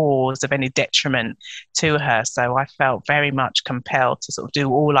be the cause of any detriment to her. So I felt very much compelled to sort of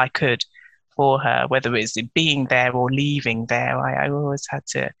do all I could for her, whether it's being there or leaving there. I always had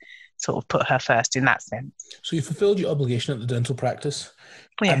to sort of put her first in that sense. So you fulfilled your obligation at the dental practice,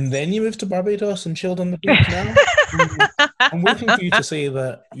 and then you moved to Barbados and chilled on the beach now? I'm waiting for you to say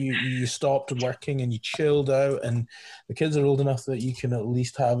that you stopped working and you chilled out and the kids are old enough that you can at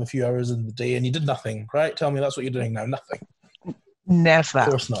least have a few hours in the day and you did nothing, right? Tell me that's what you're doing now. Nothing. Never. Of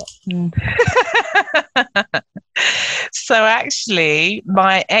course not. So actually,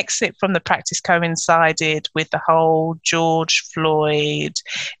 my exit from the practice coincided with the whole George Floyd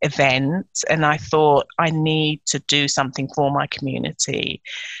event, and I thought I need to do something for my community.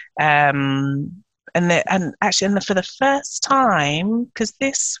 And actually, for the first time, because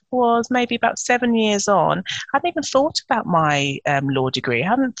this was maybe about 7 years on, I hadn't even thought about my law degree. I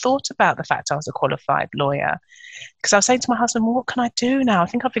hadn't thought about the fact I was a qualified lawyer. Because I was saying to my husband, well, what can I do now? I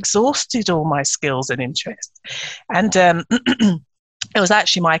think I've exhausted all my skills and interests. And it was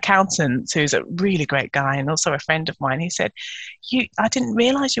actually my accountant, who's a really great guy and also a friend of mine. He said, I didn't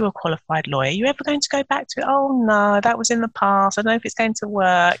realise you were a qualified lawyer. Are you ever going to go back to it? Oh, no, that was in the past. I don't know if it's going to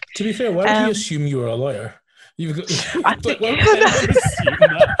work. To be fair, why would he assume you were a lawyer? I think, why would anyone assume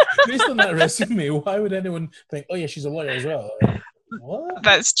that? Based on that resume, why would anyone think, oh, yeah, she's a lawyer as well? What?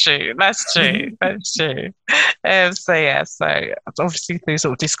 That's true. So obviously through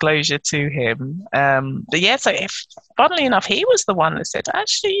sort of disclosure to him. Funnily enough, he was the one that said,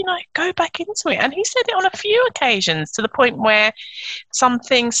 actually, go back into it. And he said it on a few occasions to the point where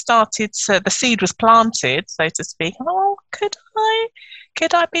something started the seed was planted, so to speak. Oh, could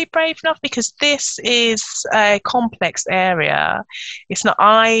I be brave enough? Because this is a complex area. It's not,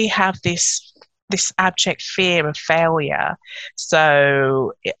 I have this abject fear of failure.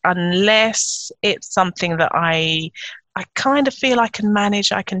 So unless it's something that I kind of feel I can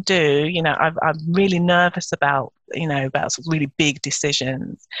manage, I can do, I'm really nervous about sort of really big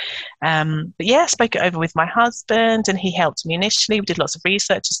decisions. But I spoke it over with my husband and he helped me initially. We did lots of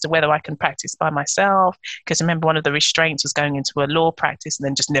research as to whether I can practice by myself, because remember, one of the restraints was going into a law practice and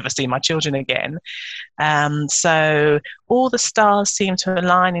then just never see my children again. So all the stars seem to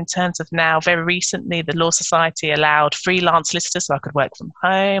align in terms of now, very recently, the Law Society allowed freelance solicitors, so I could work from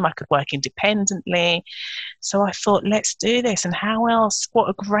home, I could work independently. So I thought, let's do this. And how else? What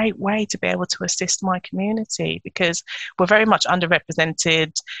a great way to be able to assist my community, because we're very much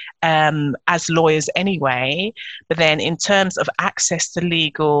underrepresented as lawyers anyway. But then in terms of access to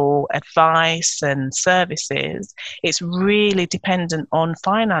legal advice and services, it's really dependent on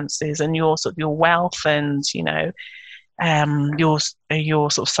finances and your wealth and, your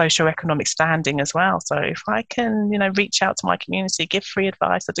sort of socioeconomic standing as well. So if I can, reach out to my community, give free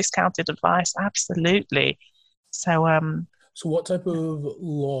advice or discounted advice, absolutely. So what type of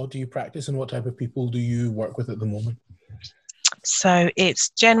law do you practice and what type of people do you work with at the moment? So it's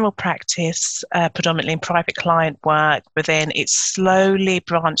general practice, predominantly in private client work, but then it's slowly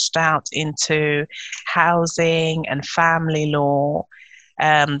branched out into housing and family law.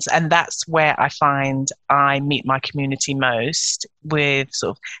 And that's where I find I meet my community most, with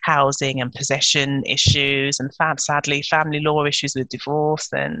sort of housing and possession issues, and sadly family law issues with divorce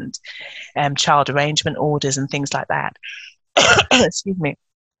and child arrangement orders and things like that. Excuse me.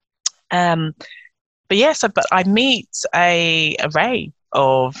 But yes, but I meet a array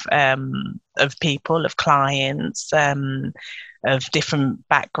of people, of clients, of different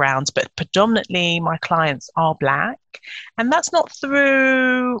backgrounds, but predominantly my clients are Black. And that's not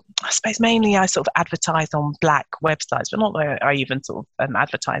through, I suppose mainly I sort of advertise on Black websites, but not that I even sort of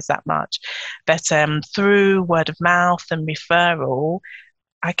advertise that much. But through word of mouth and referral,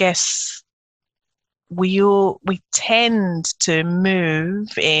 I guess we tend to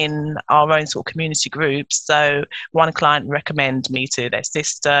move in our own sort of community groups. So one client recommend me to their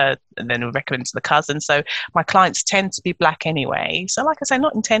sister, and then we recommend to the cousin. So my clients tend to be Black anyway. So like I say,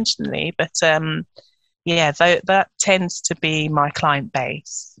 not intentionally, but yeah, that tends to be my client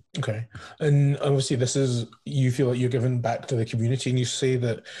base. Okay. And obviously you feel like you're giving back to the community, and you say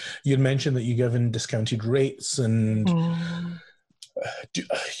that you'd mentioned that you're given discounted rates and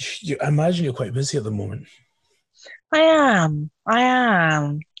I imagine you're quite busy at the moment. I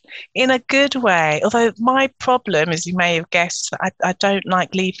am. In a good way. Although my problem, as you may have guessed, I don't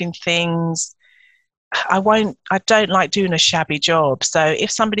like leaving things. I don't like doing a shabby job. So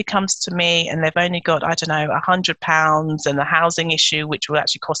if somebody comes to me and they've only got, I don't know, £100 and a housing issue, which will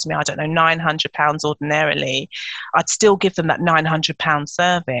actually cost me, I don't know, £900 ordinarily, I'd still give them that £900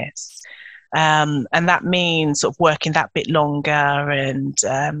 service. And that means sort of working that bit longer and,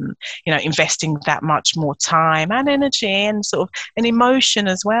 investing that much more time and energy and sort of an emotion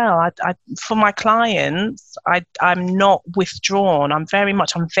as well. For my clients, I'm not withdrawn. I'm very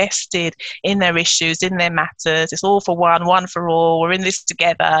much invested in their issues, in their matters. It's all for one for all. We're in this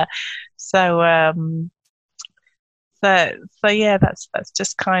together. So yeah, that's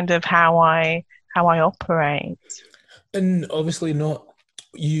just kind of how I operate. And obviously not.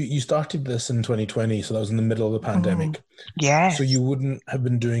 You started this in 2020, so that was in the middle of the pandemic. Yeah. So you wouldn't have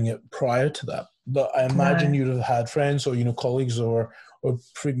been doing it prior to that. But I imagine you'd have had friends or colleagues or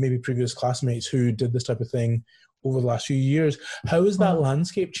maybe previous classmates who did this type of thing over the last few years. How has that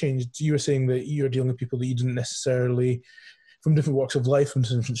landscape changed? You were saying that you're dealing with people that you didn't necessarily, from different walks of life, from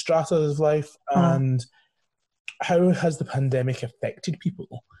different strata of life, and how has the pandemic affected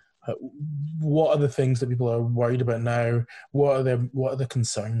people? What are the things that people are worried about now? What are the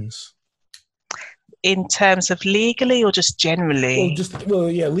concerns? In terms of legally or just generally?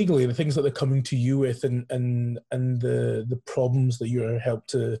 Legally, the things that they're coming to you with and the problems that you're helped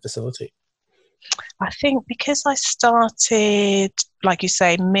to facilitate. I think because I started, like you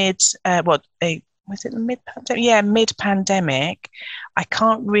say, was it the mid-pandemic? Yeah, mid-pandemic. I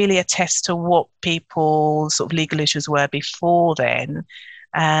can't really attest to what people's sort of legal issues were before then.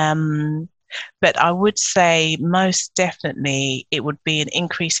 But I would say most definitely it would be an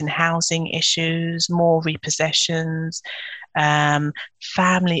increase in housing issues, more repossessions,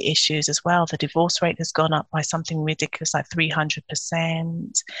 family issues as well. The divorce rate has gone up by something ridiculous like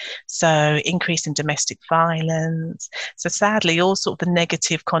 300%. So increase in domestic violence. So sadly, all sort of the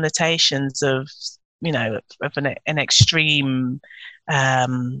negative connotations of an extreme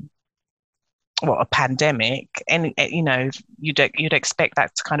a pandemic, and you'd expect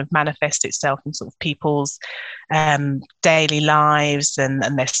that to kind of manifest itself in sort of people's daily lives and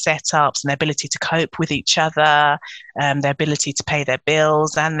their setups and their ability to cope with each other, their ability to pay their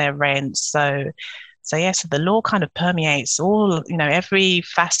bills and their rent. So the law kind of permeates all, every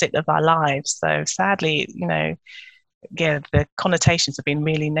facet of our lives. So sadly, the connotations have been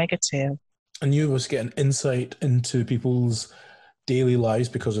really negative. And you was getting insight into people's daily lives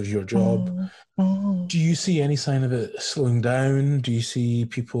because of your job. Do you see any sign of it slowing down? Do you see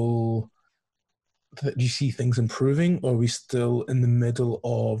things improving, or are we still in the middle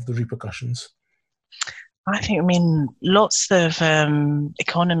of the repercussions? I mean, lots of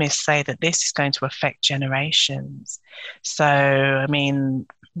economists say that this is going to affect generations. So, I mean,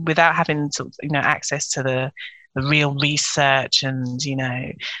 without having sort of, access to the real research and,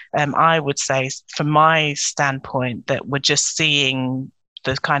 I would say from my standpoint that we're just seeing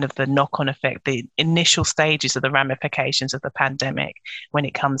the kind of the knock-on effect, the initial stages of the ramifications of the pandemic when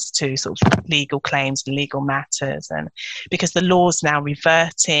it comes to sort of legal claims and legal matters. And because the law's now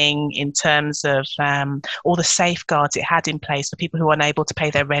reverting in terms of all the safeguards it had in place for people who were unable to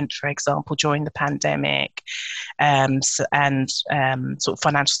pay their rent, for example, during the pandemic, and sort of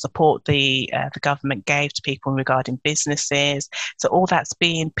financial support the government gave to people regarding businesses. So all that's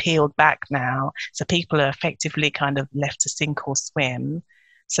being peeled back now. So people are effectively kind of left to sink or swim.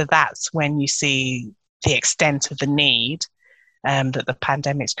 So that's when you see the extent of the need. that the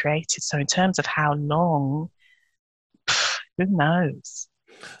pandemic's created. So in terms of how long, who knows?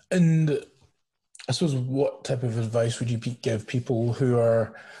 And I suppose, what type of advice would you give people who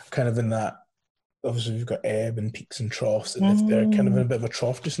are kind of in that? Obviously, we've got ebb and peaks and troughs, and if they're kind of in a bit of a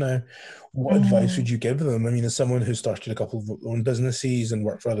trough just now, what advice would you give them? I mean, as someone who started a couple of own businesses and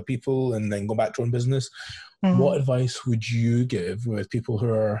worked for other people and then go back to own business, what advice would you give with people who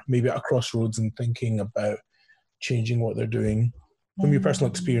are maybe at a crossroads and thinking about changing what they're doing from your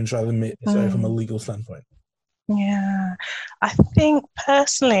personal experience rather than from a legal standpoint? Yeah, I think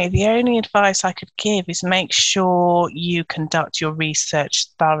personally, the only advice I could give is make sure you conduct your research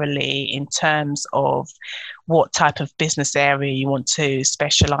thoroughly in terms of what type of business area you want to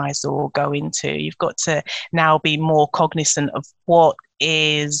specialize or go into. You've got to now be more cognizant of what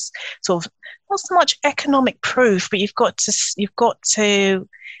is sort of not so much economic proof, but you've got to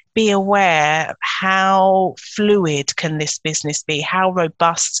be aware how fluid can this business be, how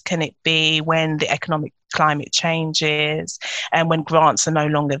robust can it be when the economic climate changes and when grants are no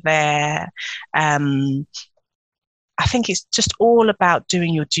longer there. I think it's just all about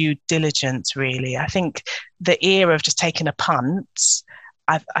doing your due diligence, really. I think the era of just taking a punt,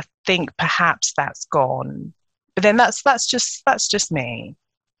 I think perhaps that's gone. But then that's just me.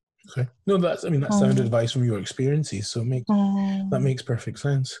 Okay. No, that's sound advice from your experiences, so that makes perfect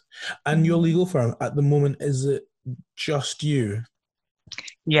sense. And your legal firm at the moment, is it just you?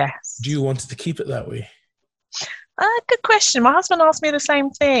 Yes. Do you want to keep it that way? Good question. My husband asked me the same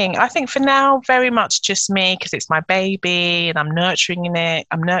thing. I think for now, very much just me, because it's my baby and I'm nurturing it,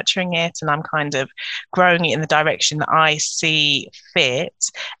 and I'm kind of growing it in the direction that I see fit.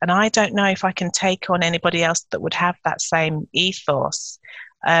 And I don't know if I can take on anybody else that would have that same ethos,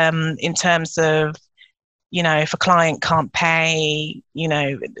 in terms of, if a client can't pay,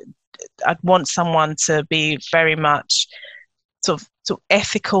 I'd want someone to be very much sort of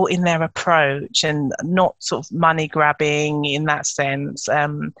ethical in their approach and not sort of money grabbing in that sense.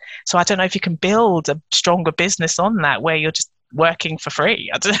 So I don't know if you can build a stronger business on that where you're just working for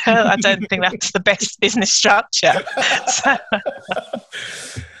free. I don't know. I don't think that's the best business structure. So.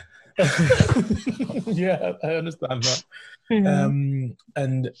 Yeah, I understand that.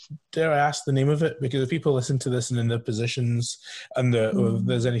 And dare I ask the name of it? Because if people listen to this and in their positions and if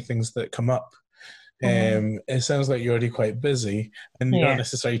there's any things that come up, it sounds like you're already quite busy and you're not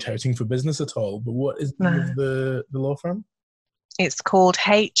necessarily touting for business at all. But what is the name of the law firm? It's called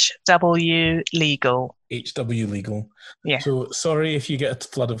HW Legal. HW Legal. Yeah. So sorry if you get a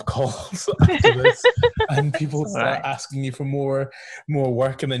flood of calls after this and people start asking you for more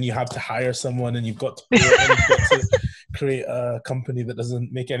work, and then you have to hire someone and you've got to pay it, and you've got to create a company that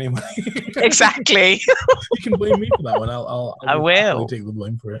doesn't make any money. Exactly. You can blame me for that one. I will take the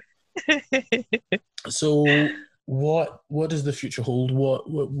blame for it. So what does the future hold?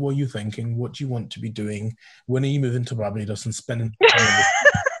 What are you thinking? What do you want to be doing? When are you moving to Barbados and spending time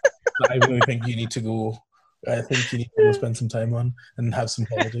I really think you need to go. I think you need to go spend some time on and have some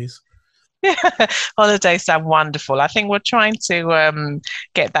holidays. Holidays sound wonderful. I think we're trying to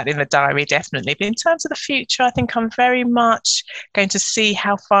get that in the diary, definitely. But in terms of the future, I think I'm very much going to see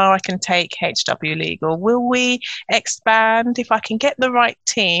how far I can take HW Legal. Will we expand? If I can get the right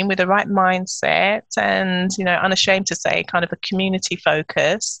team with the right mindset and, unashamed to say kind of a community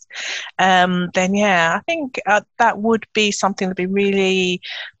focus, then yeah, I think that would be something that'd be really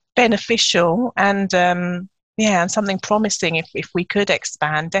beneficial and and something promising if we could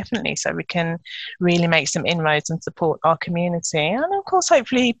expand, definitely, so we can really make some inroads and support our community, and of course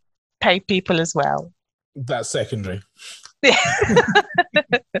hopefully pay people as well. That's secondary.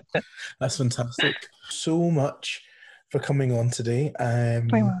 That's fantastic. So much for coming on today. You're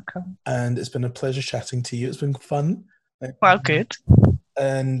welcome. And it's been a pleasure chatting to you. It's been fun. Well, good.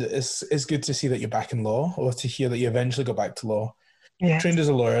 And it's good to see that you're back in law, or to hear that you eventually got back to law. Yes. Trained as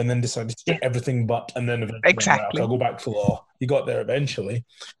a lawyer and then decided to do everything but, and then eventually exactly. I'll go back to law. You got there eventually.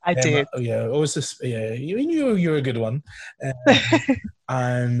 I did. Yeah, it was just you're a good one.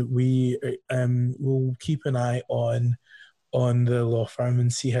 And we will keep an eye on the law firm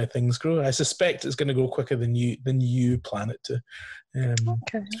and see how things grow. I suspect it's going to go quicker than you plan it to,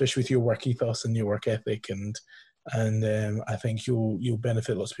 especially with your work ethos and your work ethic, and I think you'll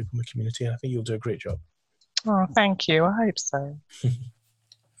benefit lots of people in the community, and I think you'll do a great job. Oh, thank you. I hope so.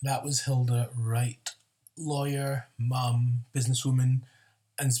 That was Hilda Wright, lawyer, mum, businesswoman,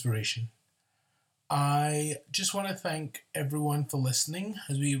 inspiration. I just want to thank everyone for listening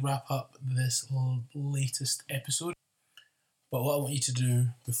as we wrap up this latest episode. But what I want you to do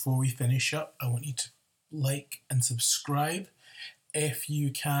before we finish up, I want you to like and subscribe. If you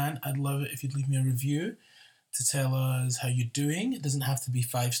can, I'd love it if you'd leave me a review. to tell us how you're doing. It doesn't have to be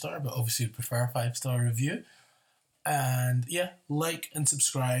 5-star, but obviously we prefer a 5-star review. And yeah, like and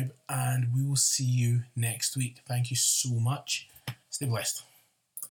subscribe, and we will see you next week. Thank you so much. Stay blessed.